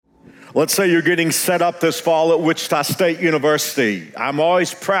Let's say you're getting set up this fall at Wichita State University. I'm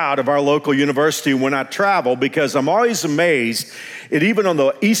always proud of our local university when I travel because I'm always amazed at even on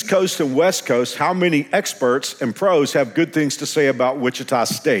the East Coast and West Coast how many experts and pros have good things to say about Wichita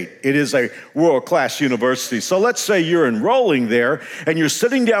State. It is a world-class university. So let's say you're enrolling there and you're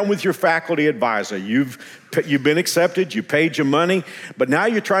sitting down with your faculty advisor. You've been accepted, you paid your money, but now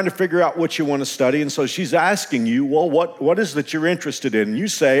you're trying to figure out what you want to study. And so she's asking you, well, what is that you're interested in? And you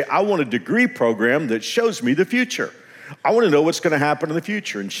say, I want a degree program that shows me the future. I want to know what's going to happen in the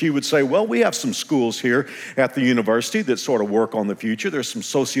future. And she would say, well, we have some schools here at the university that sort of work on the future. There's some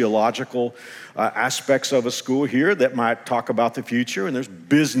sociological aspects of a school here that might talk about the future. And there's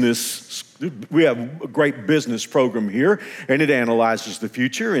business. We have a great business program here, and it analyzes the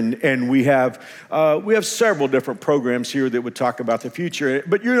future. And we have several different programs here that would talk about the future.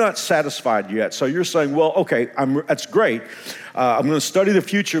 But you're not satisfied yet. So you're saying, well, okay, that's great. I'm going to study the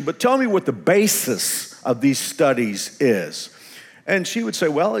future, but tell me what the basis of these studies is. And she would say,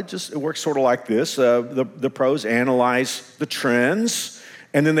 well, it works sort of like this. The pros analyze the trends,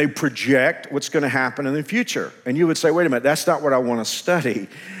 and then they project what's going to happen in the future. And you would say, wait a minute, that's not what I want to study.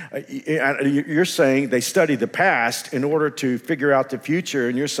 You're saying they study the past in order to figure out the future,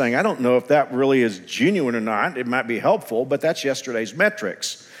 and you're saying, I don't know if that really is genuine or not. It might be helpful, but that's yesterday's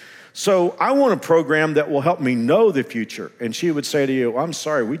metrics. So I want a program that will help me know the future. And she would say to you, I'm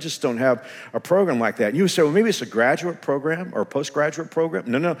sorry, we just don't have a program like that. And you would say, well, maybe it's a graduate program or a postgraduate program.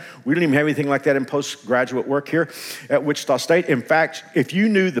 No, we don't even have anything like that in postgraduate work here at Wichita State. In fact, if you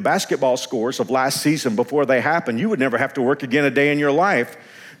knew the basketball scores of last season before they happened, you would never have to work again a day in your life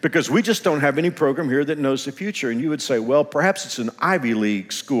because we just don't have any program here that knows the future. And you would say, well, perhaps it's an Ivy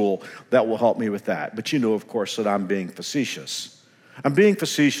League school that will help me with that. But you know, of course, that I'm being facetious. I'm being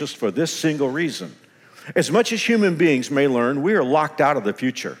facetious for this single reason. As much as human beings may learn, we are locked out of the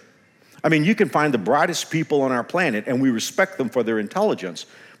future. I mean, you can find the brightest people on our planet, and we respect them for their intelligence,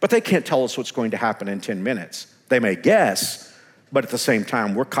 but they can't tell us what's going to happen in 10 minutes. They may guess, but at the same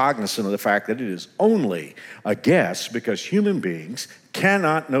time, we're cognizant of the fact that it is only a guess because human beings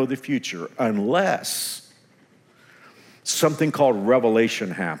cannot know the future unless something called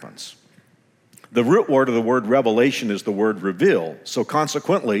revelation happens. The root word of the word revelation is the word reveal. So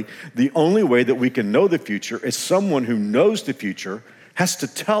consequently, the only way that we can know the future is someone who knows the future has to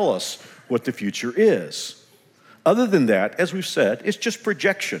tell us what the future is. Other than that, as we've said, it's just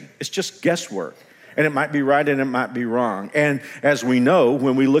projection. It's just guesswork. And it might be right and it might be wrong. And as we know,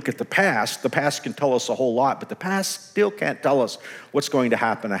 when we look at the past can tell us a whole lot, but the past still can't tell us what's going to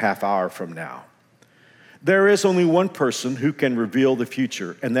happen a half hour from now. There is only one person who can reveal the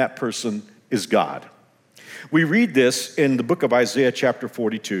future, and that person is God. We read this in the book of Isaiah chapter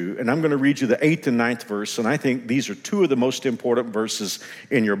 42, and I'm going to read you the 8th and 9th verse, and I think these are two of the most important verses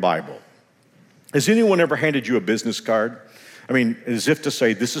in your Bible. Has anyone ever handed you a business card? I mean, as if to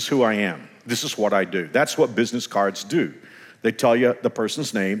say, this is who I am. This is what I do. That's what business cards do. They tell you the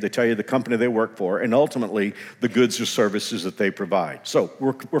person's name, they tell you the company they work for, and ultimately the goods or services that they provide. So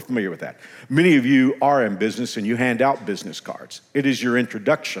we're familiar with that. Many of you are in business and you hand out business cards. It is your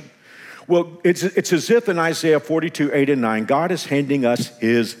introduction. Well, it's as if in Isaiah 42, 8 and 9, God is handing us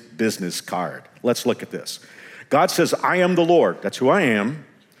his business card. Let's look at this. God says, I am the Lord. That's who I am.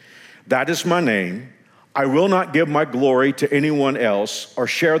 That is my name. I will not give my glory to anyone else or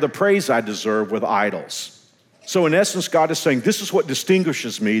share the praise I deserve with idols. So in essence, God is saying, this is what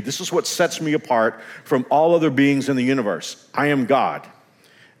distinguishes me. This is what sets me apart from all other beings in the universe. I am God,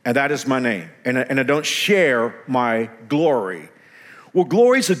 and that is my name. And I don't share my glory. Well,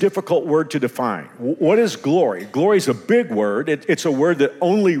 glory is a difficult word to define. What is glory? Glory is a big word. It's a word that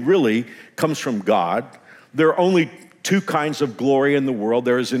only really comes from God. There are only two kinds of glory in the world.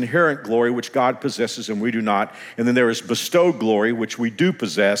 There is inherent glory, which God possesses and we do not. And then there is bestowed glory, which we do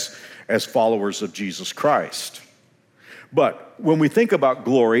possess as followers of Jesus Christ. But when we think about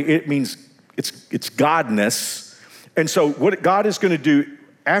glory, it means it's Godness. And so what God is going to do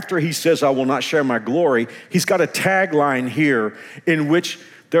after he says, I will not share my glory, he's got a tagline here in which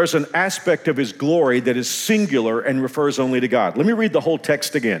there's an aspect of his glory that is singular and refers only to God. Let me read the whole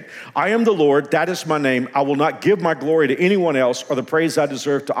text again. I am the Lord, that is my name. I will not give my glory to anyone else or the praise I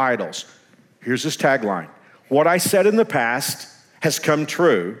deserve to idols. Here's his tagline. What I said in the past has come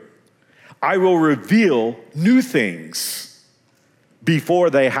true. I will reveal new things before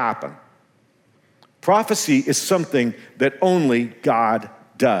they happen. Prophecy is something that only God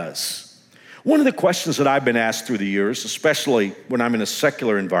does. One of the questions that I've been asked through the years, especially when I'm in a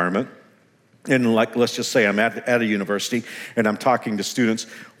secular environment, and like, let's just say I'm at a university and I'm talking to students.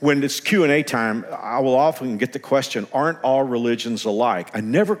 When it's Q&A time, I will often get the question, aren't all religions alike? I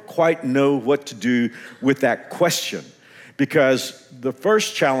never quite know what to do with that question, because the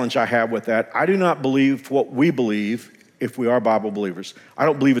first challenge I have with that, I do not believe what we believe if we are Bible believers. I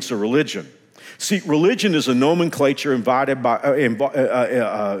don't believe it's a religion. See, religion is a nomenclature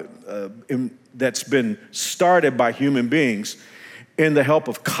that's been started by human beings in the hope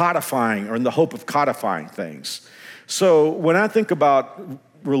of codifying things. So when I think about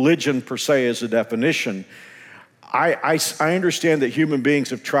religion per se as a definition, I understand that human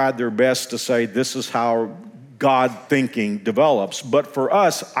beings have tried their best to say this is how God thinking develops. But for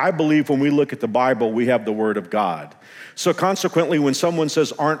us, I believe when we look at the Bible, we have the Word of God. So consequently, when someone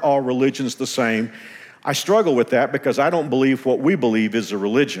says, aren't all religions the same? I struggle with that because I don't believe what we believe is a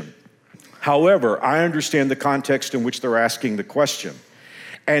religion. However, I understand the context in which they're asking the question.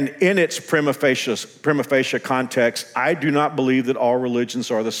 And in its prima facie context, I do not believe that all religions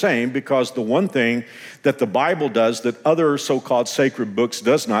are the same, because the one thing that the Bible does that other so-called sacred books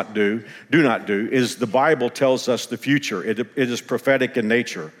do not do, is the Bible tells us the future. It is prophetic in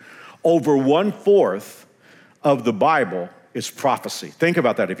nature. Over 1/4 of the Bible is prophecy. Think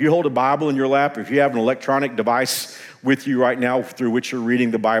about that. If you hold a Bible in your lap, if you have an electronic device with you right now through which you're reading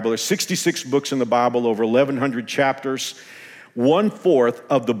the Bible, there's 66 books in the Bible, over 1,100 chapters. 1/4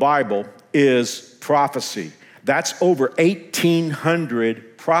 of the Bible is prophecy. That's over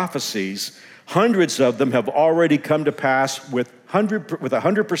 1,800 prophecies. Hundreds of them have already come to pass with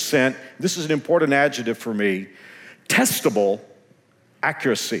 100%, this is an important adjective for me, testable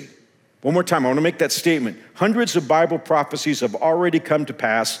accuracy. One more time, I want to make that statement. Hundreds of Bible prophecies have already come to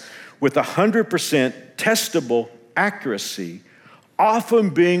pass with 100% testable accuracy, often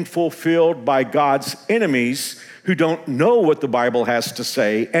being fulfilled by God's enemies who don't know what the Bible has to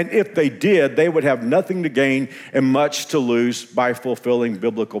say. And if they did, they would have nothing to gain and much to lose by fulfilling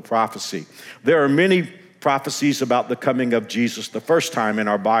biblical prophecy. There are many prophecies about the coming of Jesus the first time in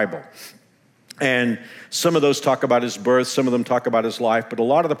our Bible. And some of those talk about his birth, some of them talk about his life, but a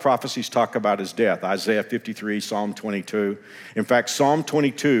lot of the prophecies talk about his death. Isaiah 53, Psalm 22. In fact, Psalm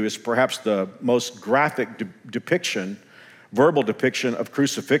 22 is perhaps the most graphic depiction, verbal depiction of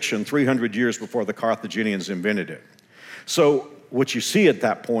crucifixion 300 years before the Carthaginians invented it. So what you see at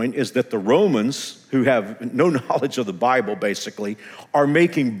that point is that the Romans, who have no knowledge of the Bible basically, are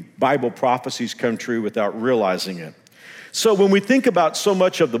making Bible prophecies come true without realizing it. So when we think about so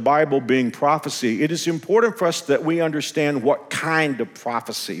much of the Bible being prophecy, it is important for us that we understand what kind of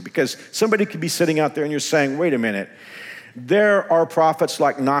prophecy, because somebody could be sitting out there and you're saying, wait a minute, there are prophets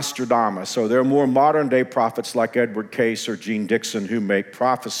like Nostradamus, or there are more modern day prophets like Edward Case or Gene Dixon who make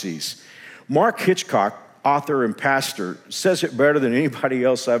prophecies. Mark Hitchcock, author and pastor, says it better than anybody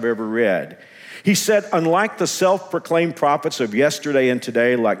else I've ever read. He said, unlike the self-proclaimed prophets of yesterday and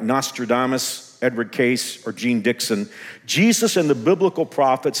today like Nostradamus, Edward Case, or Gene Dixon, Jesus and the biblical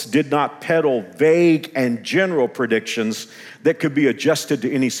prophets did not peddle vague and general predictions that could be adjusted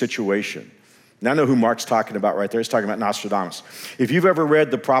to any situation. Now I know who Mark's talking about right there. He's talking about Nostradamus. If you've ever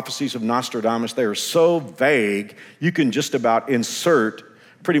read the prophecies of Nostradamus, they are so vague, you can just about insert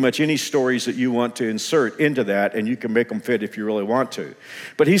pretty much any stories that you want to insert into that, and you can make them fit if you really want to.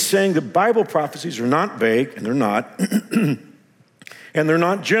 But he's saying the Bible prophecies are not vague, and they're not, and they're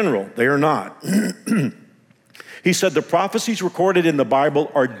not general. They are not. He said the prophecies recorded in the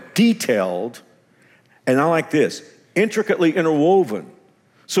Bible are detailed, and I like this, intricately interwoven.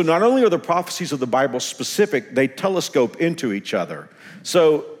 So not only are the prophecies of the Bible specific, they telescope into each other.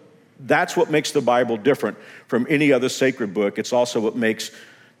 So that's what makes the Bible different from any other sacred book. It's also what makes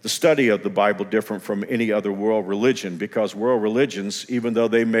the study of the Bible different from any other world religion, because world religions, even though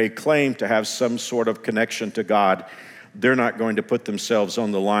they may claim to have some sort of connection to God, they're not going to put themselves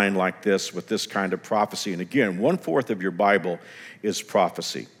on the line like this with this kind of prophecy. And again, 1/4 of your Bible is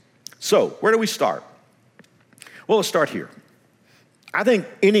prophecy. So where do we start? Well, let's start here. I think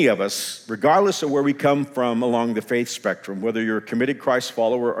any of us, regardless of where we come from along the faith spectrum, whether you're a committed Christ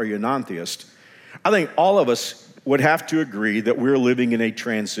follower or you're a non-theist, I think all of us would have to agree that we're living in a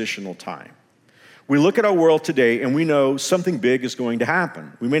transitional time. We look at our world today and we know something big is going to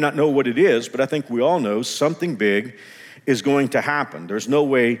happen. We may not know what it is, but I think we all know something big is going to happen. There's no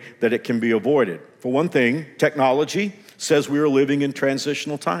way that it can be avoided. For one thing, technology says we are living in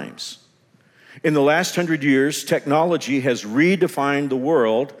transitional times. In the last 100 years, technology has redefined the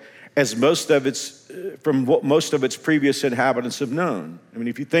world as from what most of its previous inhabitants have known. I mean,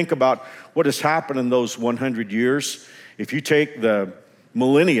 if you think about what has happened in those 100 years, if you take the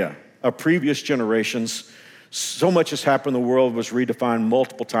millennia of previous generations, So much has happened, the world was redefined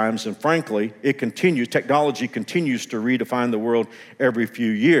multiple times, and frankly, technology continues to redefine the world every few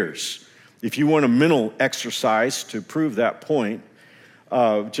years. If you want a mental exercise to prove that point,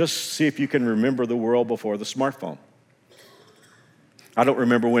 just see if you can remember the world before the smartphone. I don't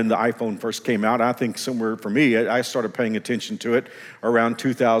remember when the iPhone first came out. I think somewhere, for me, I started paying attention to it around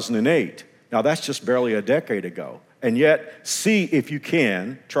 2008. Now, that's just barely a decade ago. And yet, see if you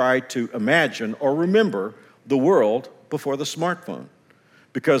can try to imagine or remember the world before the smartphone,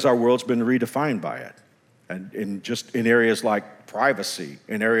 because our world's been redefined by it. And in areas like privacy,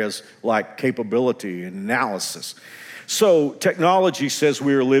 in areas like capability and analysis. So technology says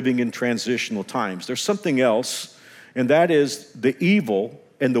we are living in transitional times. There's something else, and that is the evil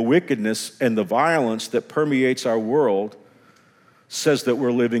and the wickedness and the violence that permeates our world says that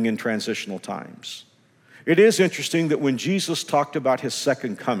we're living in transitional times. It is interesting that when Jesus talked about his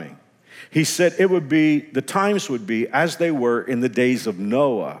second coming, he said the times would be as they were in the days of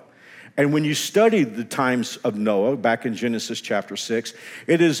Noah. And when you study the times of Noah, back in Genesis chapter 6,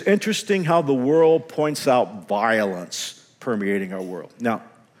 it is interesting how the world points out violence permeating our world. Now,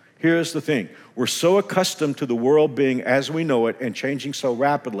 here's the thing. We're so accustomed to the world being as we know it and changing so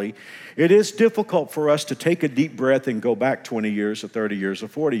rapidly, it is difficult for us to take a deep breath and go back 20 years or 30 years or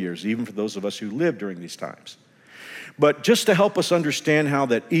 40 years, even for those of us who lived during these times. But just to help us understand how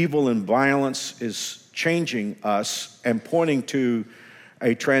that evil and violence is changing us and pointing to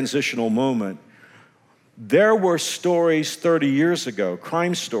a transitional moment, there were stories 30 years ago,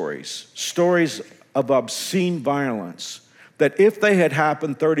 crime stories of obscene violence, that if they had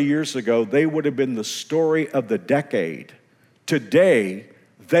happened 30 years ago, they would have been the story of the decade. Today,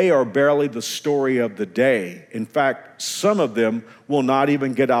 they are barely the story of the day. In fact, some of them will not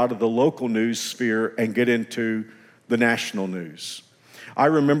even get out of the local news sphere and get into the national news. I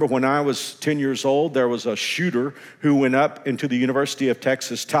remember when I was 10 years old, there was a shooter who went up into the University of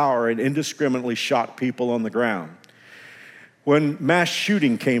Texas Tower and indiscriminately shot people on the ground. When mass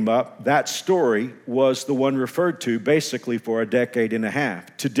shooting came up, that story was the one referred to basically for a decade and a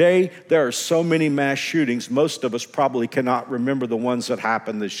half. Today, there are so many mass shootings, most of us probably cannot remember the ones that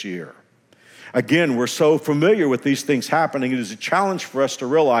happened this year. Again, we're so familiar with these things happening, it is a challenge for us to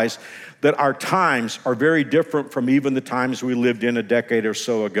realize that our times are very different from even the times we lived in a decade or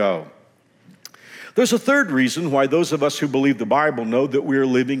so ago. There's a third reason why those of us who believe the Bible know that we are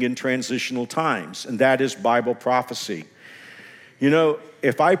living in transitional times, and that is Bible prophecy. You know,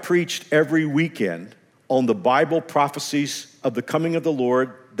 if I preached every weekend on the Bible prophecies of the coming of the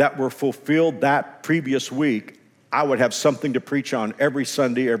Lord that were fulfilled that previous week, I would have something to preach on every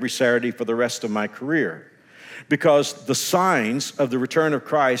Sunday, every Saturday for the rest of my career. Because the signs of the return of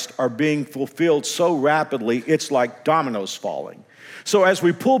Christ are being fulfilled so rapidly, it's like dominoes falling. So as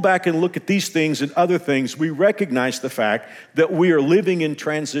we pull back and look at these things and other things, we recognize the fact that we are living in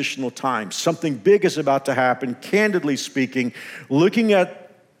transitional times. Something big is about to happen, candidly speaking. Looking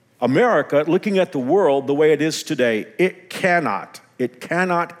at America, looking at the world the way it is today, it cannot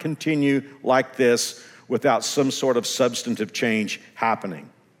continue like this without some sort of substantive change happening.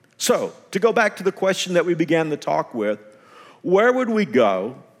 So, to go back to the question that we began the talk with, where would we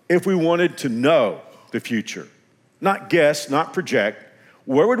go if we wanted to know the future? Not guess, not project.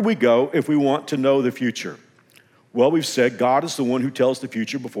 Where would we go if we want to know the future? Well, we've said God is the one who tells the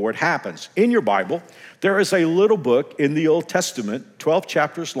future before it happens. In your Bible, there is a little book in the Old Testament, 12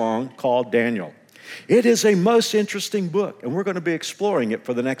 chapters long, called Daniel. It is a most interesting book, and we're going to be exploring it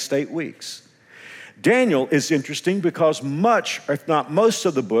for the next 8 weeks. Daniel is interesting because much, if not most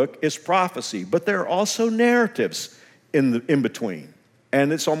of the book is prophecy, but there are also narratives in between.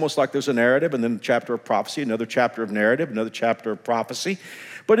 And it's almost like there's a narrative and then a chapter of prophecy, another chapter of narrative, another chapter of prophecy.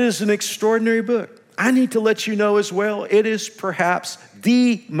 But it is an extraordinary book. I need to let you know as well, it is perhaps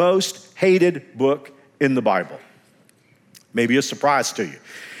the most hated book in the Bible. Maybe a surprise to you.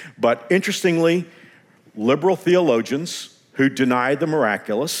 But interestingly, liberal theologians who deny the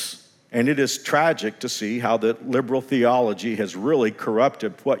miraculous, and it is tragic to see how the liberal theology has really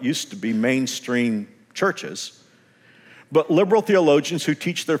corrupted what used to be mainstream churches. But liberal theologians who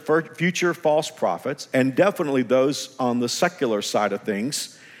teach their future false prophets, and definitely those on the secular side of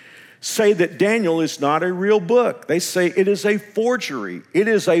things, say that Daniel is not a real book. They say it is a forgery. It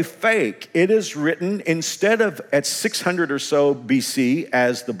is a fake. It is written instead of at 600 or so BC,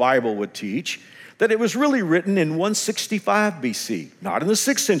 as the Bible would teach, that it was really written in 165 BC, not in the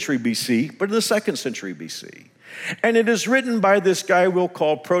 6th century BC, but in the 2nd century BC. And it is written by this guy we'll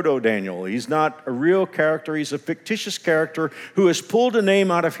call Proto-Daniel. He's not a real character. He's a fictitious character who has pulled a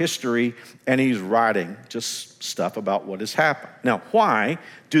name out of history, and he's writing just stuff about what has happened. Now, why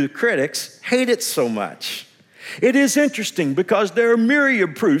do the critics hate it so much? It is interesting because there are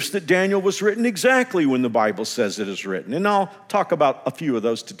myriad proofs that Daniel was written exactly when the Bible says it is written. And I'll talk about a few of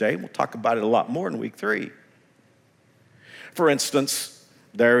those today. We'll talk about it a lot more in week 3. For instance,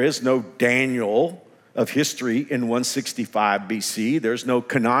 there is no Daniel of history in 165 BC. There's no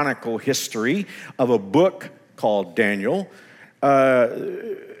canonical history of a book called Daniel.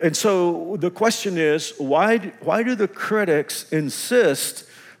 And so the question is, why do the critics insist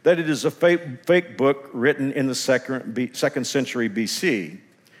that it is a fake book written in the second century BC?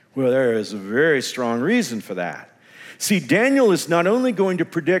 Well, there is a very strong reason for that. See, Daniel is not only going to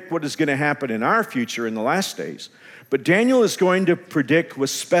predict what is going to happen in our future in the last days, but Daniel is going to predict with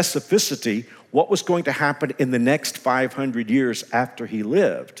specificity what was going to happen in the next 500 years after he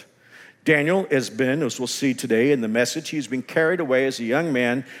lived. Daniel has been, as we'll see today in the message, he's been carried away as a young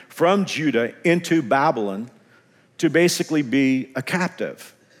man from Judah into Babylon to basically be a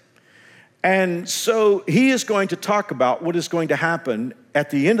captive. And so he is going to talk about what is going to happen at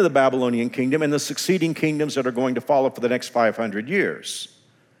the end of the Babylonian kingdom and the succeeding kingdoms that are going to follow for the next 500 years.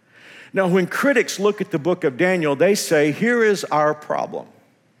 Now, when critics look at the book of Daniel, they say, here is our problem.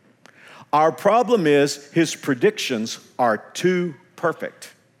 Our problem is his predictions are too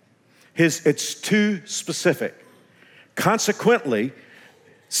perfect. It's too specific. Consequently,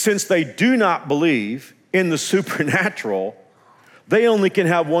 since they do not believe in the supernatural, they only can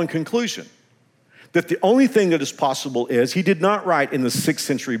have one conclusion, that the only thing that is possible is he did not write in the 6th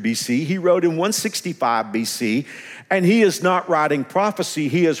century BC. He wrote in 165 BC, and he is not writing prophecy.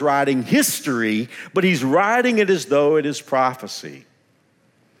 He is writing history, but he's writing it as though it is prophecy.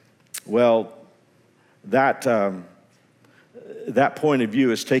 Well, that point of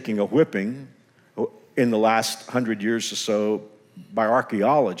view is taking a whipping in the last 100 years or so by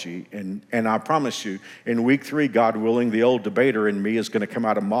archaeology. And I promise you, in week 3, God willing, the old debater in me is going to come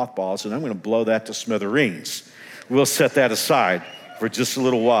out of mothballs, and I'm going to blow that to smithereens. We'll set that aside for just a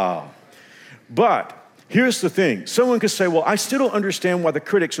little while. But here's the thing. Someone could say, well, I still don't understand why the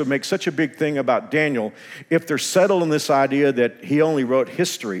critics would make such a big thing about Daniel if they're settled on this idea that he only wrote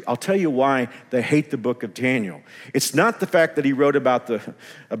history. I'll tell you why they hate the book of Daniel. It's not the fact that he wrote about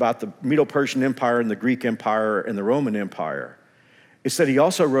the Medo-Persian Empire and the Greek Empire and the Roman Empire. It's that he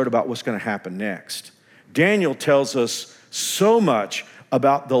also wrote about what's going to happen next. Daniel tells us so much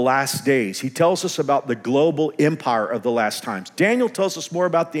about the last days. He tells us about the global empire of the last times. Daniel tells us more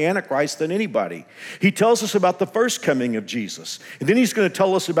about the Antichrist than anybody. He tells us about the first coming of Jesus. And then he's going to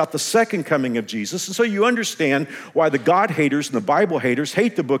tell us about the second coming of Jesus. And so you understand why the God haters and the Bible haters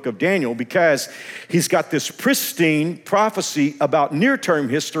hate the book of Daniel, because he's got this pristine prophecy about near-term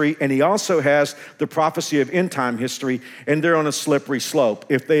history, and he also has the prophecy of end-time history, and they're on a slippery slope.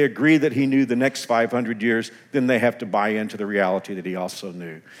 If they agree that he knew the next 500 years, then they have to buy into the reality that he also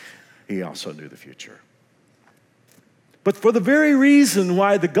knew the future. But for the very reason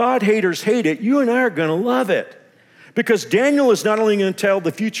why the God haters hate it, you and I are going to love it. Because Daniel is not only going to tell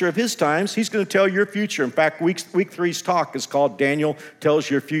the future of his times, he's going to tell your future. In fact, week 3's talk is called Daniel Tells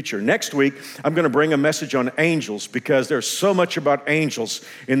Your Future. Next week, I'm going to bring a message on angels, because there's so much about angels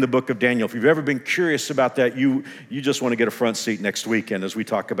in the book of Daniel. If you've ever been curious about that, you just want to get a front seat next weekend as we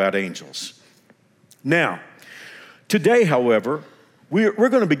talk about angels. Now, today, however, we're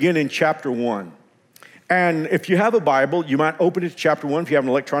going to begin in chapter 1. And if you have a Bible, you might open it to chapter 1. If you have an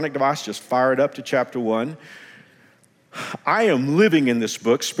electronic device, just fire it up to chapter 1. I am living in this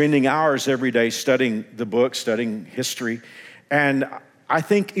book, spending hours every day studying the book, studying history. And I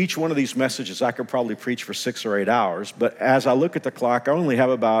think each one of these messages I could probably preach for 6 or 8 hours. But as I look at the clock, I only have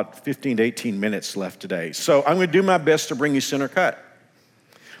about 15 to 18 minutes left today. So I'm going to do my best to bring you center cut.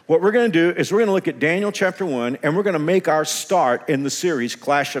 What we're going to do is we're going to look at Daniel chapter 1, and we're going to make our start in the series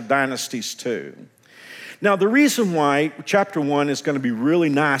Clash of Dynasties 2. Now, the reason why chapter 1 is going to be really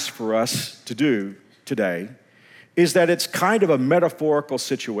nice for us to do today is that it's kind of a metaphorical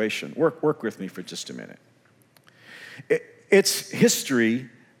situation. Work with me for just a minute. It's history,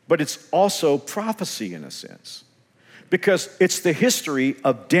 but it's also prophecy in a sense, because it's the history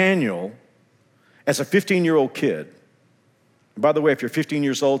of Daniel as a 15-year-old kid. By the way, if you're 15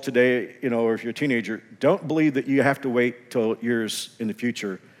 years old today, or if you're a teenager, don't believe that you have to wait till years in the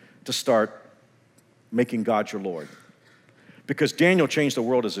future to start making God your Lord. Because Daniel changed the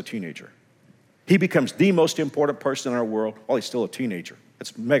world as a teenager. He becomes the most important person in our world while he's still a teenager.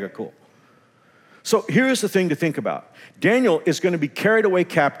 It's mega cool. So here's the thing to think about. Daniel is going to be carried away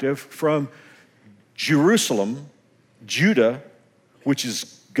captive from Jerusalem, Judah, which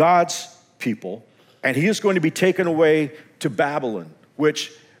is God's people, and he is going to be taken away to Babylon,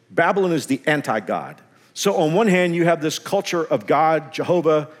 which Babylon is the anti-God. So on one hand, you have this culture of God,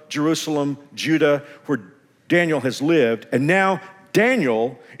 Jehovah, Jerusalem, Judah, where Daniel has lived, and now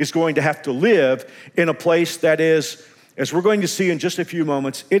Daniel is going to have to live in a place that is, as we're going to see in just a few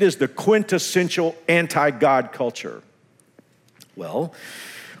moments, it is the quintessential anti-God culture. Well,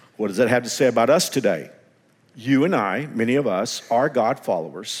 what does that have to say about us today? You and I, many of us, are God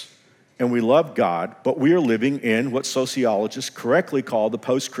followers, and we love God, but we are living in what sociologists correctly call the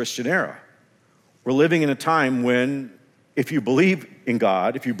post-Christian era. We're living in a time when, if you believe in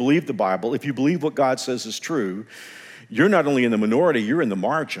God, if you believe the Bible, if you believe what God says is true, you're not only in the minority, you're in the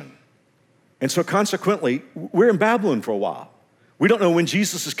margin. And so consequently, we're in Babylon for a while. We don't know when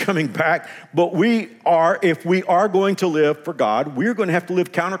Jesus is coming back, but if we are going to live for God, we're going to have to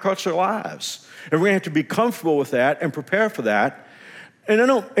live countercultural lives. And we're going to have to be comfortable with that and prepare for that. And I'm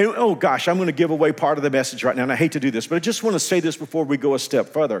going to give away part of the message right now, and I hate to do this, but I just want to say this before we go a step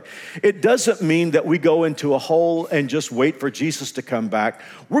further. It doesn't mean that we go into a hole and just wait for Jesus to come back.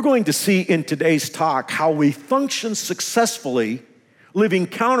 We're going to see in today's talk how we function successfully, living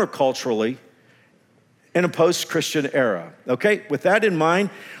counterculturally, in a post-Christian era. Okay, with that in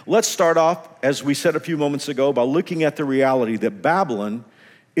mind, let's start off, as we said a few moments ago, by looking at the reality that Babylon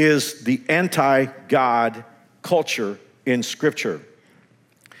is the anti-God culture in Scripture.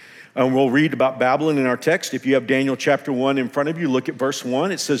 And we'll read about Babylon in our text. If you have Daniel chapter 1 in front of you, look at verse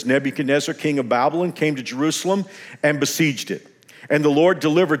 1. It says, Nebuchadnezzar, king of Babylon, came to Jerusalem and besieged it. And the Lord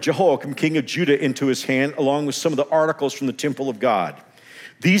delivered Jehoiakim, king of Judah, into his hand, along with some of the articles from the temple of God.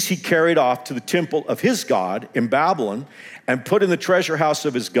 These he carried off to the temple of his God in Babylon and put in the treasure house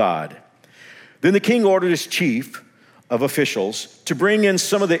of his God. Then the king ordered his chief of officials to bring in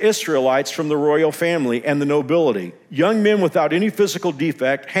some of the Israelites from the royal family and the nobility, young men without any physical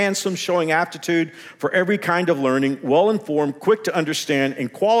defect, handsome, showing aptitude for every kind of learning, well-informed, quick to understand,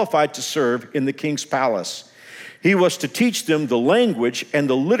 and qualified to serve in the king's palace. He was to teach them the language and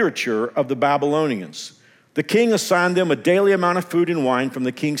the literature of the Babylonians. The king assigned them a daily amount of food and wine from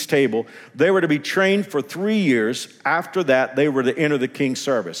the king's table. They were to be trained for 3 years. After that, they were to enter the king's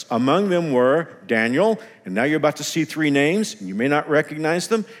service. Among them were Daniel, and now you're about to see 3 names. You may not recognize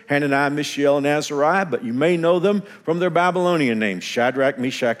them, Hananiah, Mishael, and Azariah, but you may know them from their Babylonian names, Shadrach,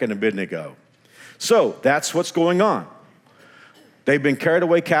 Meshach, and Abednego. So that's what's going on. They've been carried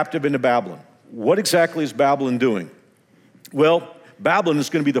away captive into Babylon. What exactly is Babylon doing? Well, Babylon is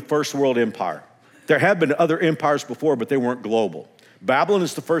going to be the first world empire. There have been other empires before, but they weren't global. Babylon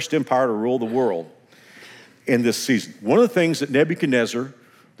is the first empire to rule the world in this season. One of the things that Nebuchadnezzar,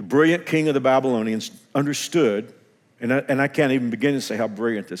 the brilliant king of the Babylonians, understood, and I can't even begin to say how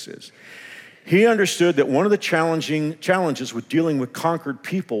brilliant this is. He understood that one of the challenges with dealing with conquered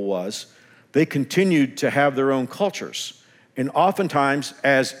people was they continued to have their own cultures. And oftentimes,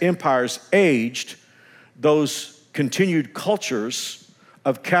 as empires aged, those continued cultures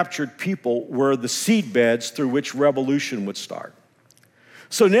of captured people were the seedbeds through which revolution would start.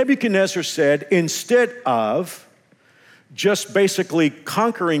 So Nebuchadnezzar said, instead of just basically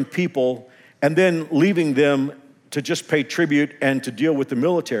conquering people and then leaving them to just pay tribute and to deal with the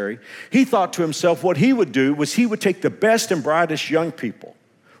military, he thought to himself what he would do was he would take the best and brightest young people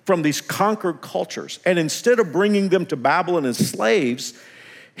from these conquered cultures, and instead of bringing them to Babylon as slaves,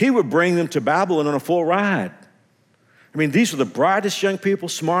 he would bring them to Babylon on a full ride. I mean, these are the brightest young people,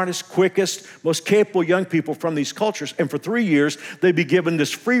 smartest, quickest, most capable young people from these cultures. And for 3 years, they'd be given this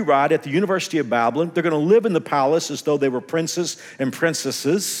free ride at the University of Babylon. They're going to live in the palace as though they were princes and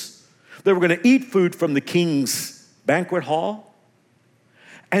princesses. They were going to eat food from the king's banquet hall.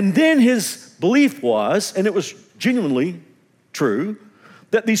 And then his belief was, and it was genuinely true,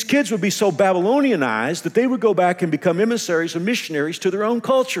 that these kids would be so Babylonianized that they would go back and become emissaries and missionaries to their own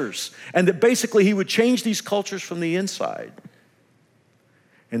cultures, and that basically he would change these cultures from the inside.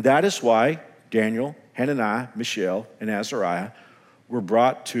 And that is why Daniel, Hananiah, Mishael, and Azariah were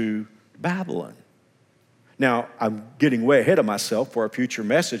brought to Babylon. Now, I'm getting way ahead of myself for a future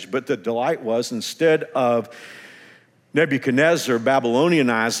message, but the delight was instead of Nebuchadnezzar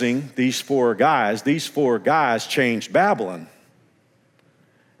Babylonianizing these four guys changed Babylon.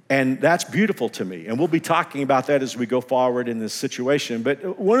 And that's beautiful to me. And we'll be talking about that as we go forward in this situation.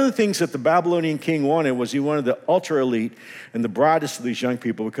 But one of the things that the Babylonian king wanted was he wanted the ultra elite and the brightest of these young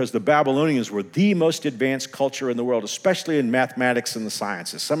people, because the Babylonians were the most advanced culture in the world, especially in mathematics and the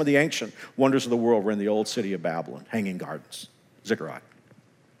sciences. Some of the ancient wonders of the world were in the old city of Babylon, Hanging Gardens, Ziggurat.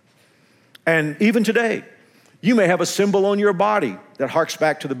 And even today, you may have a symbol on your body that harks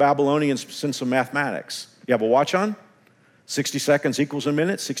back to the Babylonians' sense of mathematics. You have a watch on? 60 seconds equals a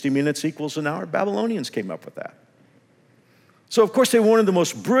minute, 60 minutes equals an hour. Babylonians came up with that. So, of course, they wanted the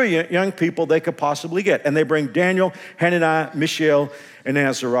most brilliant young people they could possibly get. And they bring Daniel, Hananiah, Mishael, and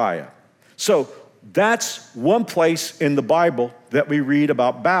Azariah. So, that's one place in the Bible that we read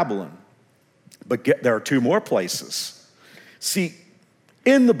about Babylon. But there are two more places. See,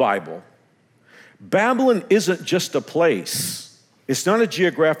 in the Bible, Babylon isn't just a place. It's not a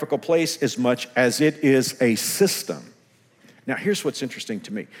geographical place as much as it is a system. Now, here's what's interesting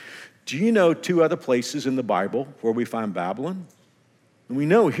to me. Do you know two other places in the Bible where we find Babylon? And we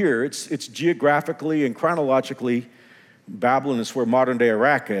know here it's geographically and chronologically, Babylon is where modern-day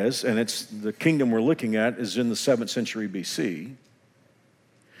Iraq is, and it's the kingdom we're looking at is in the 7th century BC.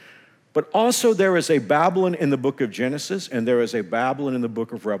 But also there is a Babylon in the book of Genesis, and there is a Babylon in the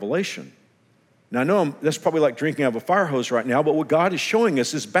book of Revelation. Now, I know that's probably like drinking out of a fire hose right now, but what God is showing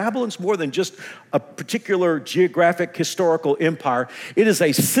us is Babylon's more than just a particular geographic historical empire. It is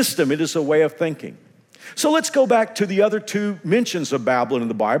a system. It is a way of thinking. So let's go back to the other two mentions of Babylon in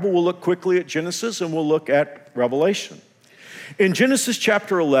the Bible. We'll look quickly at Genesis, and we'll look at Revelation. In Genesis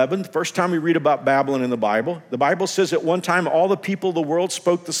chapter 11, the first time we read about Babylon in the Bible says at one time all the people of the world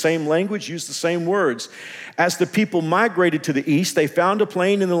spoke the same language, used the same words. As the people migrated to the east, they found a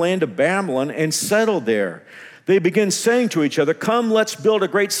plain in the land of Babylon and settled there. They began saying to each other, "Come, let's build a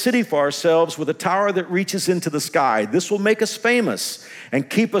great city for ourselves with a tower that reaches into the sky. This will make us famous and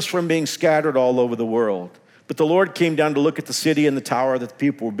keep us from being scattered all over the world." But the Lord came down to look at the city and the tower that the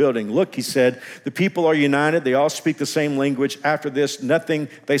people were building. "Look," he said, "the people are united. They all speak the same language. After this, nothing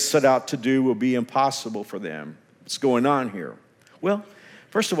they set out to do will be impossible for them." What's going on here? Well,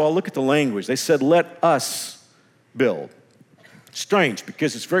 first of all, look at the language. They said, "Let us build." Strange,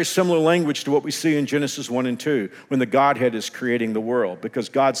 because it's very similar language to what we see in Genesis 1 and 2 when the Godhead is creating the world, because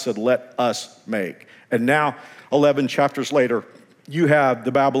God said, "Let us make." And now, 11 chapters later, you have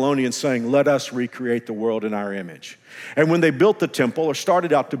the Babylonians saying, "Let us recreate the world in our image." And when they built the temple or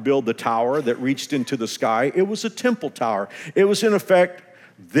started out to build the tower that reached into the sky, it was a temple tower. It was, in effect,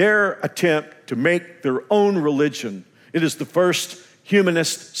 their attempt to make their own religion. It is the first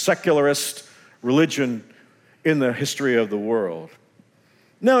humanist, secularist religion in the history of the world.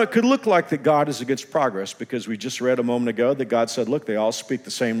 Now, it could look like that God is against progress, because we just read a moment ago that God said, look, they all speak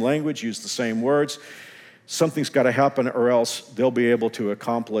the same language, use the same words. Something's got to happen or else they'll be able to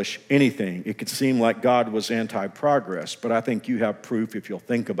accomplish anything. It could seem like God was anti-progress, but I think you have proof, if you'll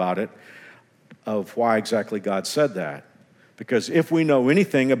think about it, of why exactly God said that. Because if we know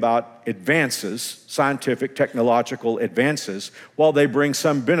anything about advances, scientific, technological advances, while they bring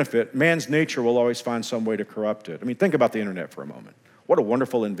some benefit, man's nature will always find some way to corrupt it. I mean, think about the internet for a moment. What a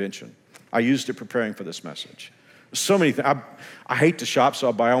wonderful invention. I used it preparing for this message. So many things. I hate to shop, so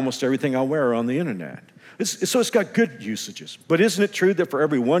I buy almost everything I wear on the internet. So it's got good usages. But isn't it true that for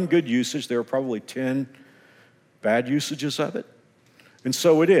every one good usage, there are probably 10 bad usages of it? And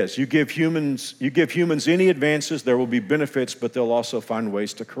so it is. You give humans any advances, there will be benefits, but they'll also find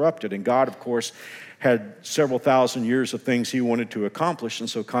ways to corrupt it. And God, of course, had several thousand years of things he wanted to accomplish, and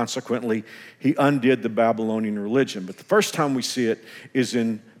so consequently, he undid the Babylonian religion. But the first time we see it is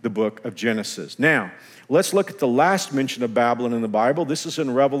in the book of Genesis. Now, let's look at the last mention of Babylon in the Bible. This is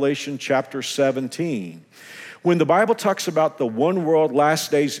in Revelation chapter 17. When the Bible talks about the one world last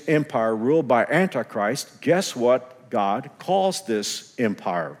days empire ruled by Antichrist, guess what God calls this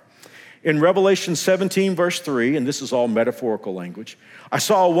empire? In Revelation 17, verse 3, and this is all metaphorical language, I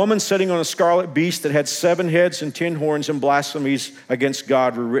saw a woman sitting on a scarlet beast that had 7 heads and 10 horns, and blasphemies against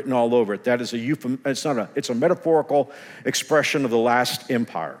God were written all over it. That is it's a metaphorical expression of the last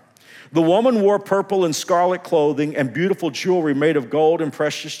empire. The woman wore purple and scarlet clothing and beautiful jewelry made of gold and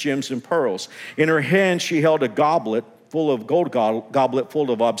precious gems and pearls. In her hand she held a goblet full of goblet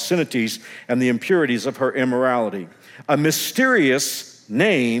full of obscenities and the impurities of her immorality. A mysterious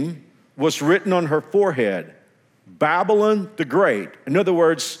name was written on her forehead, Babylon the Great. In other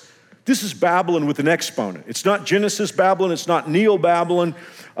words, this is Babylon with an exponent. It's not Genesis Babylon. It's not Neo-Babylon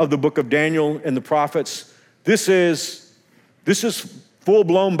of the book of Daniel and the prophets. This is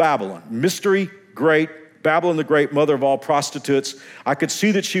full-blown Babylon. Mystery, great, Babylon the Great, mother of all prostitutes. I could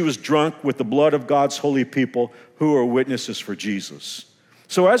see that she was drunk with the blood of God's holy people who are witnesses for Jesus.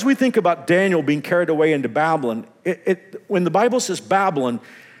 So as we think about Daniel being carried away into Babylon, when the Bible says Babylon,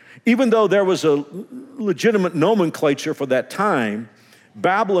 even though there was a legitimate nomenclature for that time,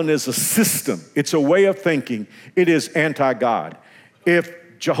 Babylon is a system. It's a way of thinking. It is anti-God. If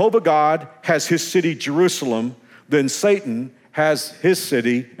Jehovah God has his city, Jerusalem, then Satan has his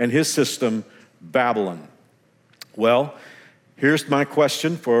city and his system, Babylon. Well, here's my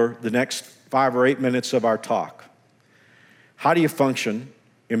question for the next 5 or 8 minutes of our talk. How do you function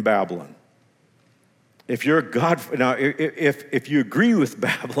in Babylon? If you're a God, now if you agree with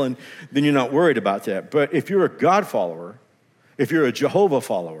Babylon, then you're not worried about that. But if you're a God follower, if you're a Jehovah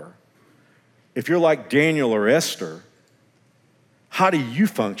follower, if you're like Daniel or Esther, how do you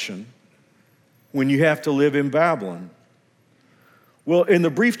function when you have to live in Babylon? Well, in the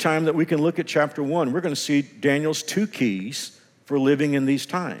brief time that we can look at chapter 1, we're going to see Daniel's 2 keys for living in these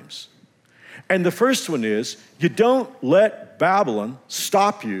times. And the first one is, you don't let Babylon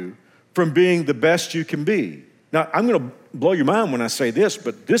stop you from being the best you can be. Now, I'm going to blow your mind when I say this,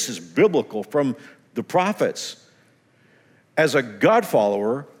 but this is biblical from the prophets. As a God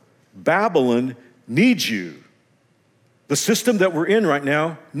follower, Babylon needs you. The system that we're in right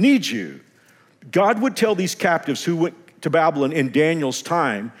now needs you. God would tell these captives who went to Babylon in Daniel's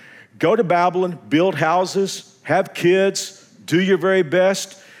time, go to Babylon, build houses, have kids, do your very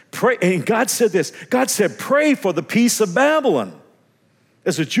best, pray. And God said this, God said, pray for the peace of Babylon.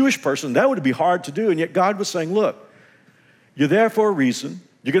 As a Jewish person, that would be hard to do. And yet God was saying, look, you're there for a reason.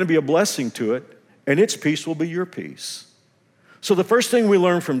 You're going to be a blessing to it, and its peace will be your peace. So the first thing we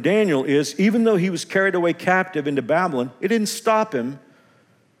learn from Daniel is, even though he was carried away captive into Babylon, it didn't stop him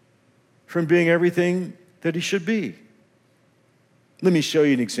from being everything that he should be. Let me show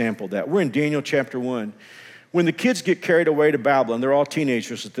you an example of that. We're in Daniel chapter 1. When the kids get carried away to Babylon, they're all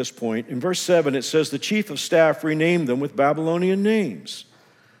teenagers at this point. In verse 7, it says, the chief of staff renamed them with Babylonian names.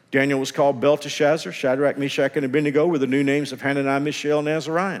 Daniel was called Belteshazzar. Shadrach, Meshach, and Abednego were the new names of Hananiah, Mishael, and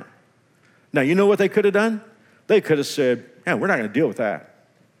Azariah. Now, you know what they could have done? They could have said, yeah, we're not going to deal with that.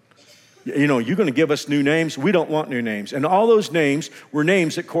 You know, you're going to give us new names. We don't want new names. And all those names were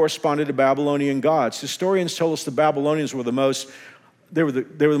names that corresponded to Babylonian gods. Historians tell us the Babylonians were the most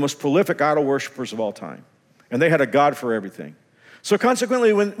prolific idol worshipers of all time. And they had a god for everything. So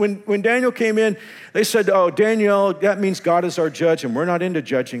consequently, when Daniel came in, they said, oh, Daniel, that means God is our judge, and we're not into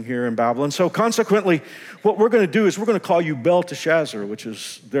judging here in Babylon. So consequently, what we're going to do is we're going to call you Belteshazzar, which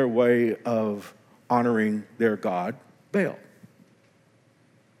is their way of honoring their god, Baal.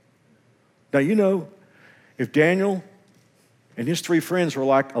 Now, you know, if Daniel and his 3 friends were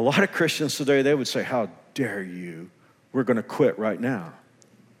like a lot of Christians today, they would say, how dare you? We're going to quit right now.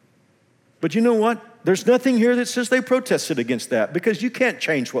 But you know what? There's nothing here that says they protested against that, because you can't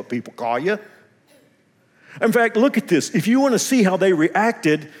change what people call you. In fact, look at this. If you want to see how they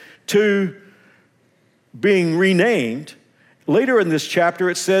reacted to being renamed, later in this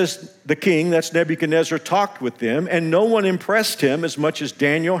chapter it says the king, that's Nebuchadnezzar, talked with them, and no one impressed him as much as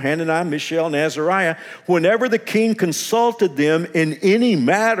Daniel, Hananiah, Mishael, and Azariah. Whenever the king consulted them in any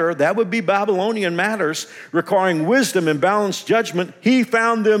matter, that would be Babylonian matters, requiring wisdom and balanced judgment, he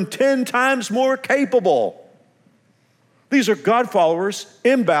found them 10 times more capable. These are God followers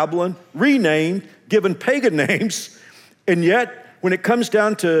in Babylon, renamed, given pagan names, and yet when it comes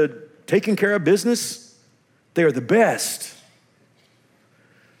down to taking care of business, they are the best.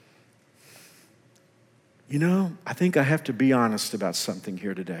 You know, I think I have to be honest about something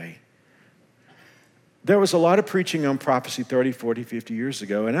here today. There was a lot of preaching on prophecy 30, 40, 50 years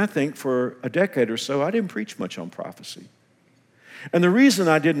ago, and I think for a decade or so, I didn't preach much on prophecy. And the reason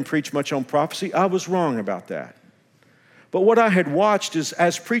I didn't preach much on prophecy, I was wrong about that. But what I had watched is,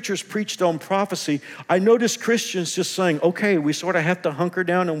 as preachers preached on prophecy, I noticed Christians just saying, okay, we sort of have to hunker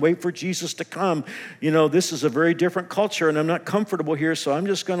down and wait for Jesus to come. You know, this is a very different culture, and I'm not comfortable here, so I'm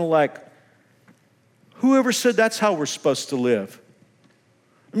just going to whoever said that's how we're supposed to live?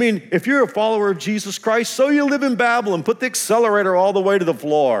 I mean, if you're a follower of Jesus Christ, so you live in Babylon. Put the accelerator all the way to the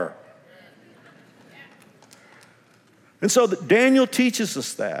floor. And so Daniel teaches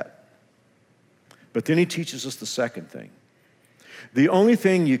us that. But then he teaches us the second thing. The only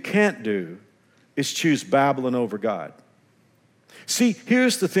thing you can't do is choose Babylon over God. See,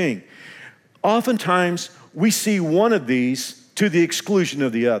 here's the thing. Oftentimes, we see one of these to the exclusion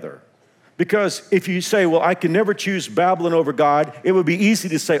of the other. Because if you say, well, I can never choose Babylon over God, it would be easy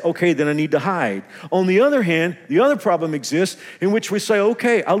to say, okay, then I need to hide. On the other hand, the other problem exists in which we say,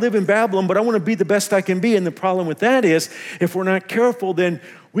 okay, I live in Babylon, but I want to be the best I can be. And the problem with that is, if we're not careful, then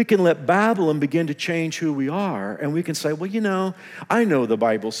we can let Babylon begin to change who we are. And we can say, well, you know, I know the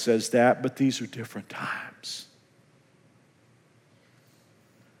Bible says that, but these are different times.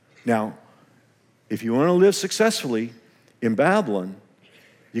 Now, if you want to live successfully in Babylon,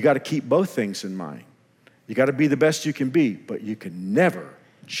 you got to keep both things in mind. You got to be the best you can be, but you can never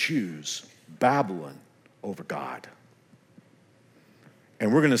choose Babylon over God.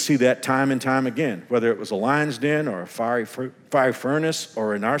 And we're going to see that time and time again, whether it was a lion's den or a fiery furnace,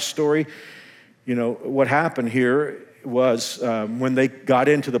 or in our story, you know, what happened here was when they got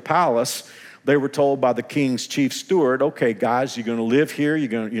into the palace, they were told by the king's chief steward, okay, guys, you're going to live here. You're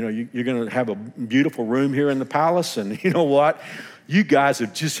going to have a beautiful room here in the palace. And you know what? You guys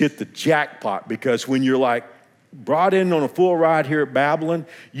have just hit the jackpot, because when you're like brought in on a full ride here at Babylon,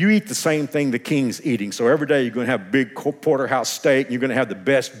 you eat the same thing the king's eating. So every day you're going to have big porterhouse steak, and you're going to have the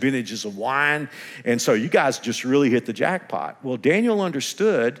best vintages of wine. And so you guys just really hit the jackpot. Well, Daniel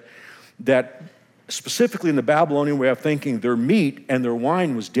understood that specifically in the Babylonian way of thinking, their meat and their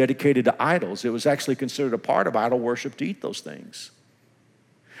wine was dedicated to idols. It was actually considered a part of idol worship to eat those things.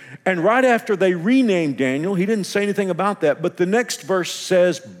 And right after they renamed Daniel, he didn't say anything about that, but the next verse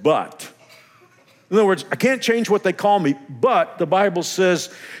says, but. In other words, I can't change what they call me, but the Bible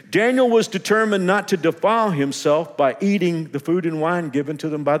says Daniel was determined not to defile himself by eating the food and wine given to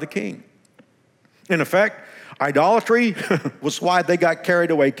them by the king. In effect, idolatry was why they got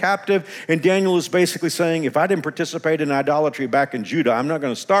carried away captive, and Daniel is basically saying, if I didn't participate in idolatry back in Judah, I'm not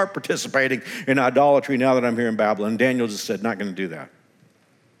going to start participating in idolatry now that I'm here in Babylon. And Daniel just said, not going to do that.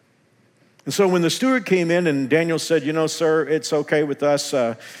 And so when the steward came in and Daniel said, sir, it's okay with us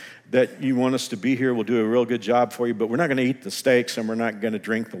that you want us to be here. We'll do a real good job for you, but we're not going to eat the steaks and we're not going to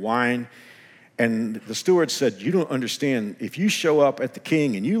drink the wine. And the steward said, you don't understand. If you show up at the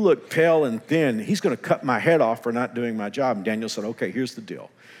king and you look pale and thin, he's going to cut my head off for not doing my job. And Daniel said, okay, here's the deal.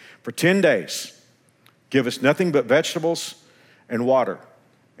 For 10 days, give us nothing but vegetables and water.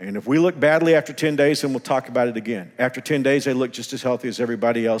 And if we look badly after 10 days, then we'll talk about it again. After 10 days, they looked just as healthy as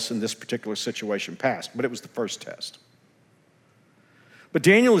everybody else in this particular situation passed. But it was the first test. But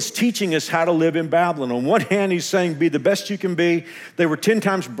Daniel is teaching us how to live in Babylon. On one hand, he's saying, be the best you can be. They were 10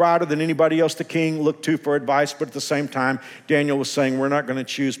 times brighter than anybody else the king looked to for advice. But at the same time, Daniel was saying, we're not going to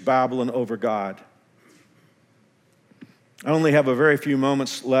choose Babylon over God. I only have a very few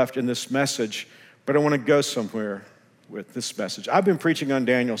moments left in this message, but I want to go somewhere with this message. I've been preaching on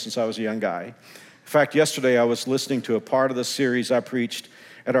Daniel since I was a young guy. In fact, yesterday I was listening to a part of the series I preached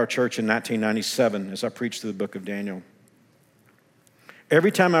at our church in 1997 as I preached through the book of Daniel.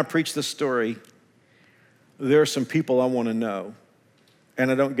 Every time I preach this story, there are some people I want to know,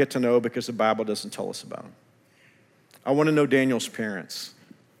 and I don't get to know because the Bible doesn't tell us about them. I want to know Daniel's parents.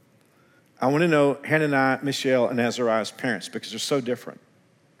 I want to know Hananiah, Mishael, and Azariah's parents because they're so different.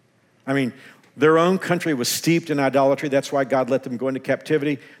 I mean, their own country was steeped in idolatry. That's why God let them go into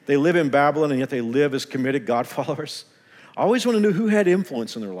captivity. They live in Babylon, and yet they live as committed God followers. I always want to know who had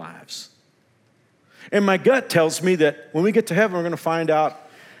influence in their lives. And my gut tells me that when we get to heaven, we're going to find out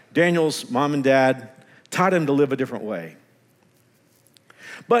Daniel's mom and dad taught him to live a different way.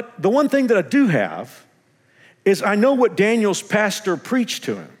 But the one thing that I do have is I know what Daniel's pastor preached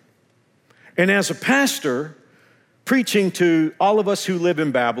to him. And as a pastor preaching to all of us who live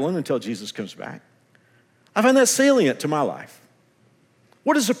in Babylon until Jesus comes back, I find that salient to my life.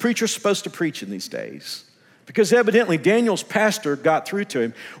 What is a preacher supposed to preach in these days? Because evidently Daniel's pastor got through to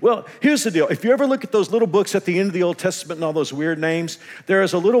him. Well, here's the deal. If you ever look at those little books at the end of the Old Testament and all those weird names, there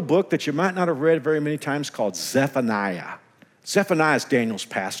is a little book that you might not have read very many times called Zephaniah. Zephaniah is Daniel's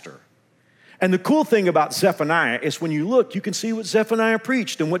pastor. And the cool thing about Zephaniah is when you look, you can see what Zephaniah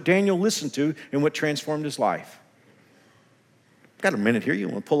preached and what Daniel listened to and what transformed his life. Got a minute here. You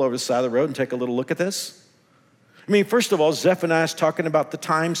want to pull over the side of the road and take a little look at this? I mean, first of all, Zephaniah is talking about the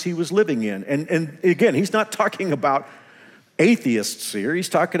times he was living in. And again, he's not talking about atheists here. He's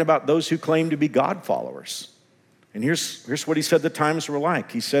talking about those who claim to be God followers. And here's what he said the times were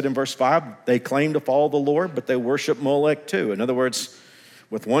like. He said in verse 5, they claim to follow the Lord, but they worship Molech too. In other words,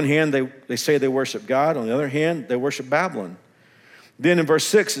 with one hand, they say they worship God. On the other hand, they worship Babylon. Then in verse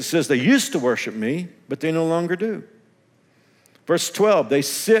 6, it says, they used to worship me, but they no longer do. Verse 12, they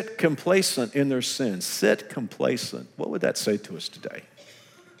sit complacent in their sins. Sit complacent. What would that say to us today?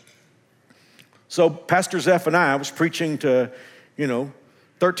 So Pastor Zephaniah was preaching to,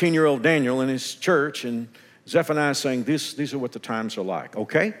 13-year-old Daniel in his church, and Zephaniah is saying, these are what the times are like.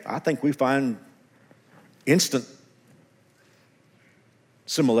 Okay, I think we find instant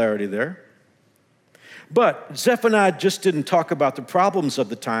similarity there. But Zephaniah just didn't talk about the problems of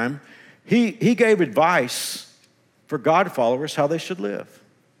the time. He gave advice for God followers how they should live.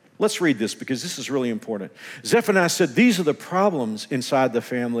 Let's read this because this is really important. Zephaniah said, these are the problems inside the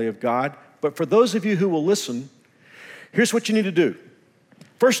family of God, but for those of you who will listen, here's what you need to do.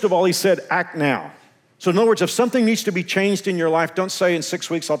 First of all, he said, act now. So in other words, if something needs to be changed in your life, don't say in 6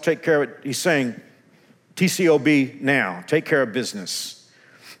 weeks, I'll take care of it. He's saying, TCOB now, take care of business.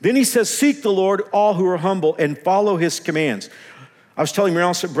 Then he says, seek the Lord, all who are humble, and follow his commands. I was telling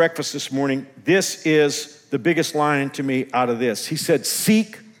Morales at breakfast this morning, this is the biggest line to me out of this. He said,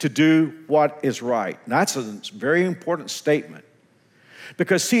 seek to do what is right. Now, that's a very important statement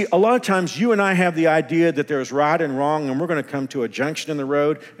Because see, a lot of times you and I have the idea that there's right and wrong, and we're going to come to a junction in the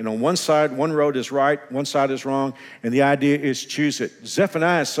road, and on one side, one road is right, one side is wrong, and the idea is choose it.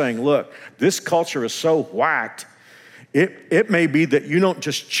 Zephaniah is saying, look, this culture is so whacked, it may be that you don't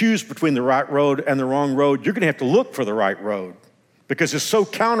just choose between the right road and the wrong road. You're going to have to look for the right road because it's so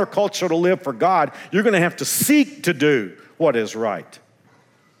countercultural to live for God. You're going to have to seek to do what is right.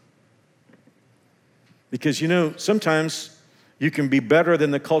 Because, sometimes you can be better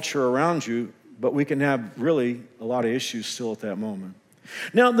than the culture around you, but we can have really a lot of issues still at that moment.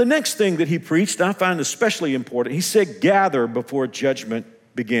 Now, the next thing that he preached, I find especially important, he said, gather before judgment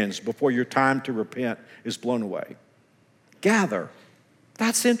begins, before your time to repent is blown away. Gather.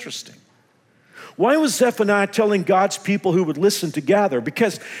 That's interesting. Why was Zephaniah telling God's people who would listen to gather?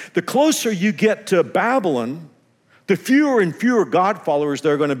 Because the closer you get to Babylon, the fewer and fewer God followers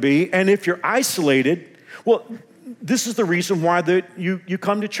there are going to be. And if you're isolated, well, this is the reason why you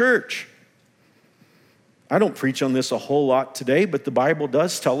come to church. I don't preach on this a whole lot today, but the Bible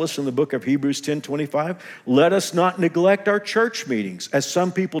does tell us in the book of Hebrews 10:25, let us not neglect our church meetings, as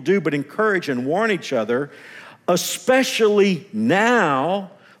some people do, but encourage and warn each other, especially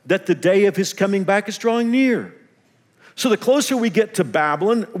now that the day of his coming back is drawing near. So the closer we get to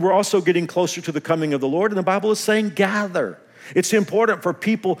Babylon, we're also getting closer to the coming of the Lord, and the Bible is saying gather. It's important for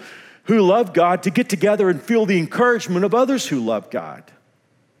people who love God to get together and feel the encouragement of others who love God.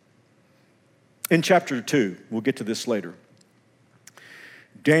 In chapter 2, we'll get to this later,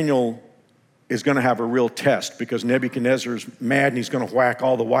 Daniel is going to have a real test because Nebuchadnezzar's mad and he's going to whack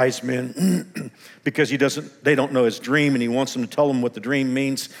all the wise men because they don't know his dream, and he wants them to tell him what the dream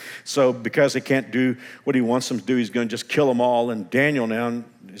means. So because they can't do what he wants them to do, he's going to just kill them all. And Daniel now and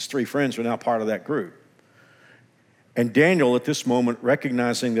his 3 friends are now part of that group. And Daniel at this moment,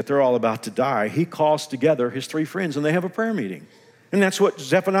 recognizing that they're all about to die, he calls together his 3 friends and they have a prayer meeting. And that's what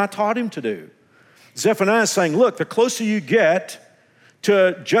Zephaniah taught him to do. Zephaniah is saying, look, the closer you get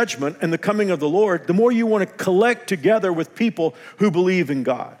to judgment and the coming of the Lord, the more you want to collect together with people who believe in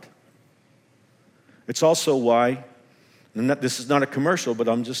God. It's also why, this is not a commercial, but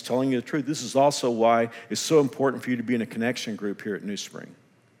I'm just telling you the truth, this is also why it's so important for you to be in a connection group here at New Spring.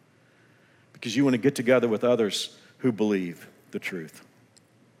 Because you want to get together with others who believe the truth.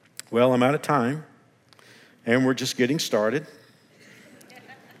 Well, I'm out of time, and we're just getting started.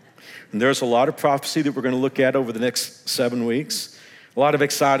 And there's a lot of prophecy that we're going to look at over the next 7 weeks. A lot of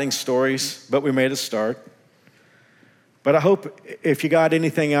exciting stories, but we made a start. But I hope if you got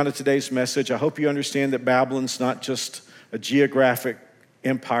anything out of today's message, I hope you understand that Babylon's not just a geographic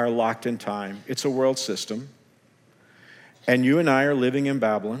empire locked in time. It's a world system. And you and I are living in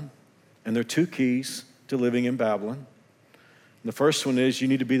Babylon. And there are 2 keys to living in Babylon. And the first one is you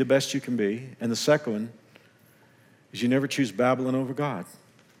need to be the best you can be. And the second one is you never choose Babylon over God.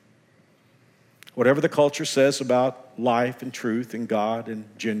 Whatever the culture says about life and truth and God and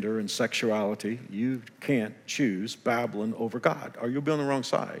gender and sexuality, you can't choose Babylon over God, or you'll be on the wrong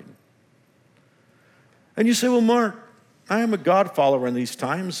side. And you say, well, Mark, I am a God follower in these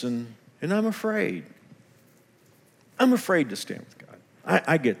times, and I'm afraid. I'm afraid to stand with God.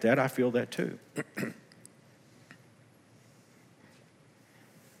 I get that. I feel that too.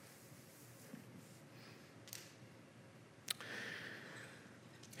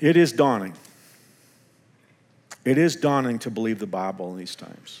 It is dawning. It is dawning to believe the Bible in these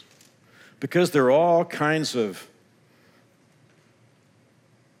times because there are all kinds of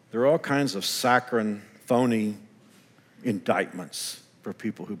saccharine, phony indictments for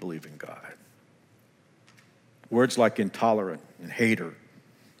people who believe in God. Words like intolerant and hater,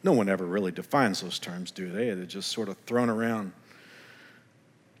 no one ever really defines those terms, do they? They're just sort of thrown around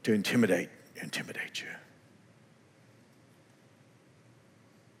to intimidate you.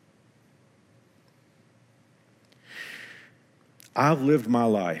 I've lived my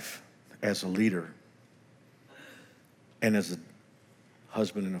life as a leader and as a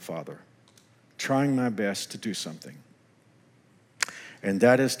husband and a father, trying my best to do something. And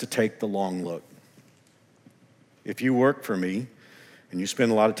that is to take the long look. If you work for me and you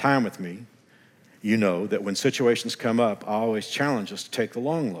spend a lot of time with me, you know that when situations come up, I always challenge us to take the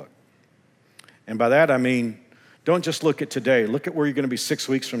long look. And by that I mean, don't just look at today. Look at where you're going to be 6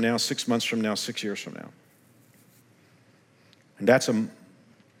 weeks from now, 6 months from now, 6 years from now. And that's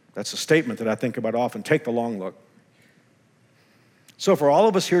a statement that I think about often. Take the long look. So for all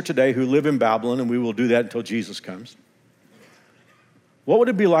of us here today who live in Babylon, and we will do that until Jesus comes, what would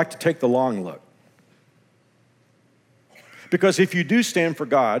it be like to take the long look? Because if you do stand for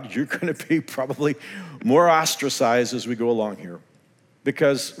God, you're going to be probably more ostracized as we go along here.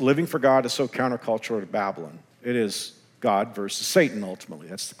 Because living for God is so countercultural to Babylon. It is God versus Satan, ultimately.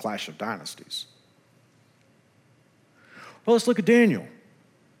 That's the clash of dynasties. Well, let's look at Daniel.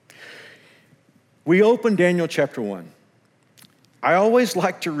 We open Daniel chapter 1. I always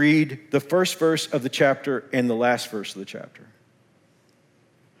like to read the first verse of the chapter and the last verse of the chapter.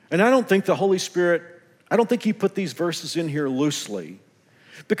 And I don't think the Holy Spirit, I don't think he put these verses in here loosely.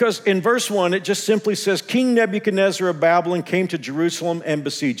 Because in verse 1, it just simply says, King Nebuchadnezzar of Babylon came to Jerusalem and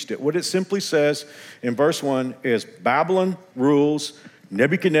besieged it. What it simply says in verse 1 is Babylon rules,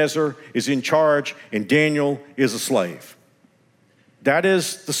 Nebuchadnezzar is in charge, and Daniel is a slave. That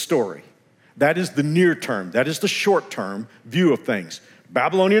is the story. That is the near term. That is the short term view of things.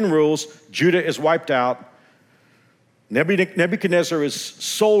 Babylonian rules, Judah is wiped out, Nebuchadnezzar is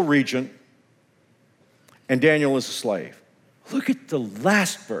sole regent, and Daniel is a slave. Look at the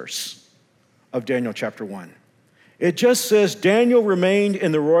last verse of Daniel chapter 1. It just says, Daniel remained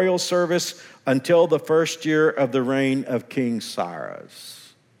in the royal service until the first year of the reign of King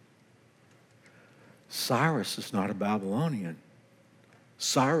Cyrus. Cyrus is not a Babylonian.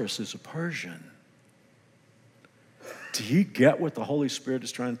 Cyrus is a Persian. Do you get what the Holy Spirit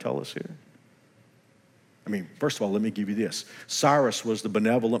is trying to tell us here? I mean, first of all, let me give you this. Cyrus was the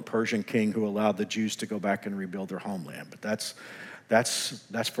benevolent Persian king who allowed the Jews to go back and rebuild their homeland, but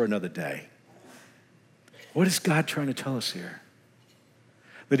that's for another day. What is God trying to tell us here?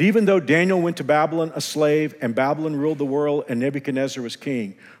 That even though Daniel went to Babylon a slave and Babylon ruled the world and Nebuchadnezzar was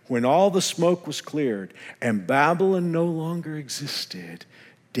king, when all the smoke was cleared and Babylon no longer existed,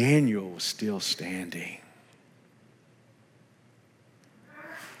 Daniel was still standing.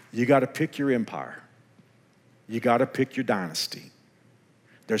 You got to pick your empire. You got to pick your dynasty.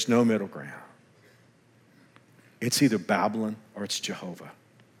 There's no middle ground. It's either Babylon or it's Jehovah.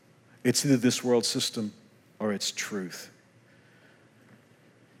 It's either this world system or it's truth.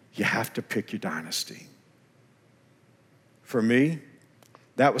 You have to pick your dynasty. For me,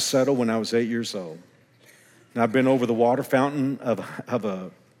 that was settled when I was 8 years old. And I've been over the water fountain of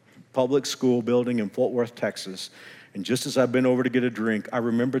a public school building in Fort Worth, Texas. And just as I've been over to get a drink, I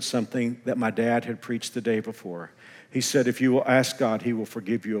remembered something that my dad had preached the day before. He said, if you will ask God, he will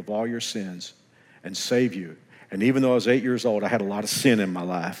forgive you of all your sins and save you. And even though I was 8 years old, I had a lot of sin in my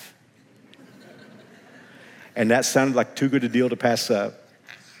life. And that sounded like too good a deal to pass up.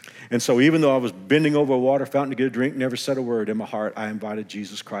 And so even though I was bending over a water fountain to get a drink, never said a word, in my heart, I invited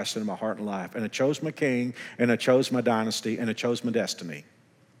Jesus Christ into my heart and life. And I chose my king, and I chose my dynasty, and I chose my destiny.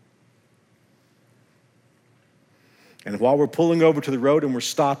 And while we're pulling over to the road and we're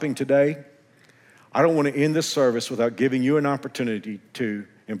stopping today, I don't want to end this service without giving you an opportunity to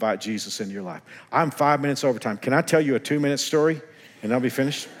invite Jesus into your life. I'm 5 minutes over time. Can I tell you a 2-minute story and I'll be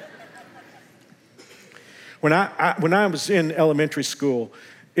finished? When I was in elementary school,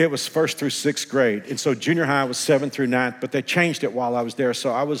 it was 1st through 6th grade. And so junior high was 7th through 9th, but they changed it while I was there.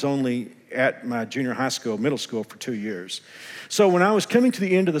 So I was only at my junior high school, middle school for 2 years. So when I was coming to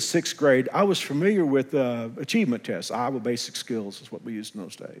the end of the 6th grade, I was familiar with achievement tests. Iowa Basic Skills is what we used in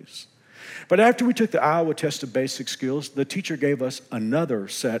those days. But after we took the Iowa test of basic skills, the teacher gave us another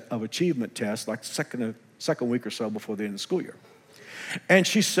set of achievement tests, like the second week or so before the end of the school year. And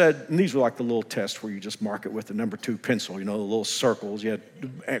she said, and these were like the little tests where you just mark it with the number 2 pencil, the little circles. You had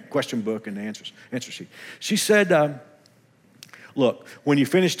a question book and the answer sheet. She said, look, when you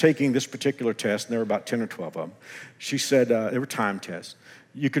finish taking this particular test, and there were about 10 or 12 of them, she said, they were time tests,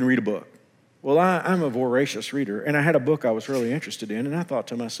 you can read a book. Well, I'm a voracious reader, and I had a book I was really interested in, and I thought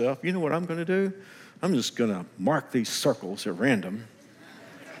to myself, you know what I'm going to do? I'm just going to mark these circles at random.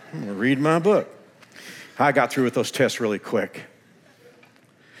 I'm going to read my book. I got through with those tests really quick.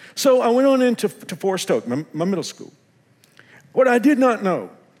 So I went on into Forest Oak, my middle school. What I did not know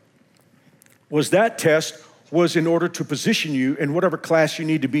was that test was in order to position you in whatever class you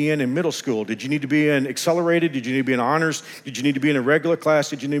need to be in middle school. Did you need to be in accelerated? Did you need to be in honors? Did you need to be in a regular class?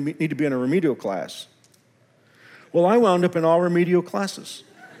 Did you need to be in a remedial class? Well, I wound up in all remedial classes.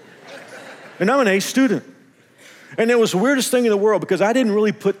 And I'm an A student. And it was the weirdest thing in the world because I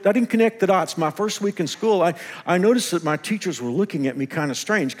didn't connect the dots. My first week in school, I noticed that my teachers were looking at me kind of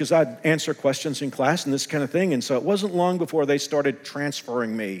strange because I'd answer questions in class and this kind of thing. And so it wasn't long before they started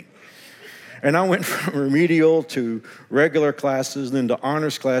transferring me. And I went from remedial to regular classes, and then to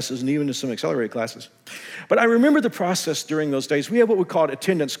honors classes, and even to some accelerated classes. But I remember the process during those days. We had what we called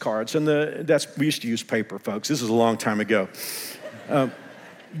attendance cards, and we used to use paper, folks. This is a long time ago.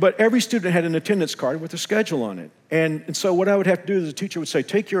 But every student had an attendance card with a schedule on it. And so what I would have to do is the teacher would say,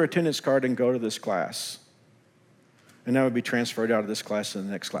 take your attendance card and go to this class. And I would be transferred out of this class to the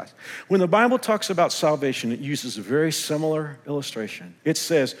next class. When the Bible talks about salvation, it uses a very similar illustration. It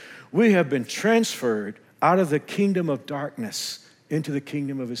says, we have been transferred out of the kingdom of darkness into the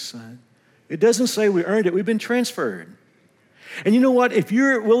kingdom of his Son. It doesn't say we earned it. We've been transferred. And you know what? If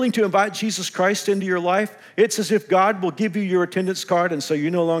you're willing to invite Jesus Christ into your life, it's as if God will give you your attendance card and say,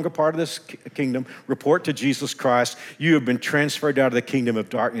 you're no longer part of this kingdom. Report to Jesus Christ. You have been transferred out of the kingdom of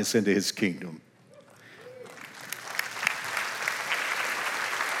darkness into his kingdom.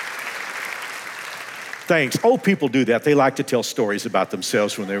 Thanks. Old people do that. They like to tell stories about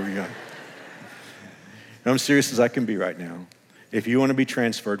themselves when they were young. I'm serious as I can be right now. If you want to be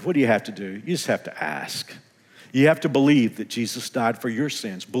transferred, what do you have to do? You just have to ask. You have to believe that Jesus died for your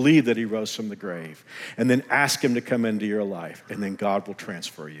sins. Believe that he rose from the grave. And then ask him to come into your life. And then God will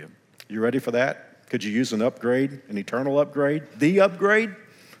transfer you. You ready for that? Could you use an upgrade, an eternal upgrade, the upgrade?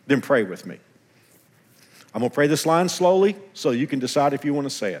 Then pray with me. I'm going to pray this line slowly so you can decide if you want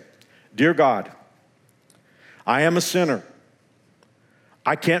to say it. Dear God, I am a sinner.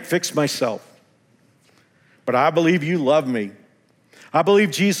 I can't fix myself. But I believe you love me. I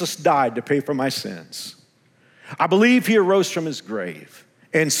believe Jesus died to pay for my sins. I believe he arose from his grave.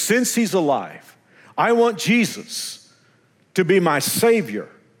 And since he's alive, I want Jesus to be my Savior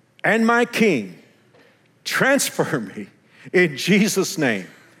and my King. Transfer me in Jesus' name.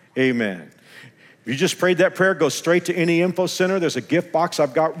 Amen. If you just prayed that prayer, go straight to any info center. There's a gift box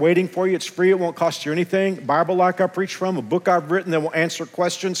I've got waiting for you. It's free. It won't cost you anything. Bible like I preach from, a book I've written that will answer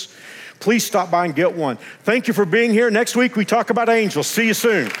questions. Please stop by and get one. Thank you for being here. Next week, we talk about angels. See you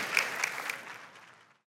soon.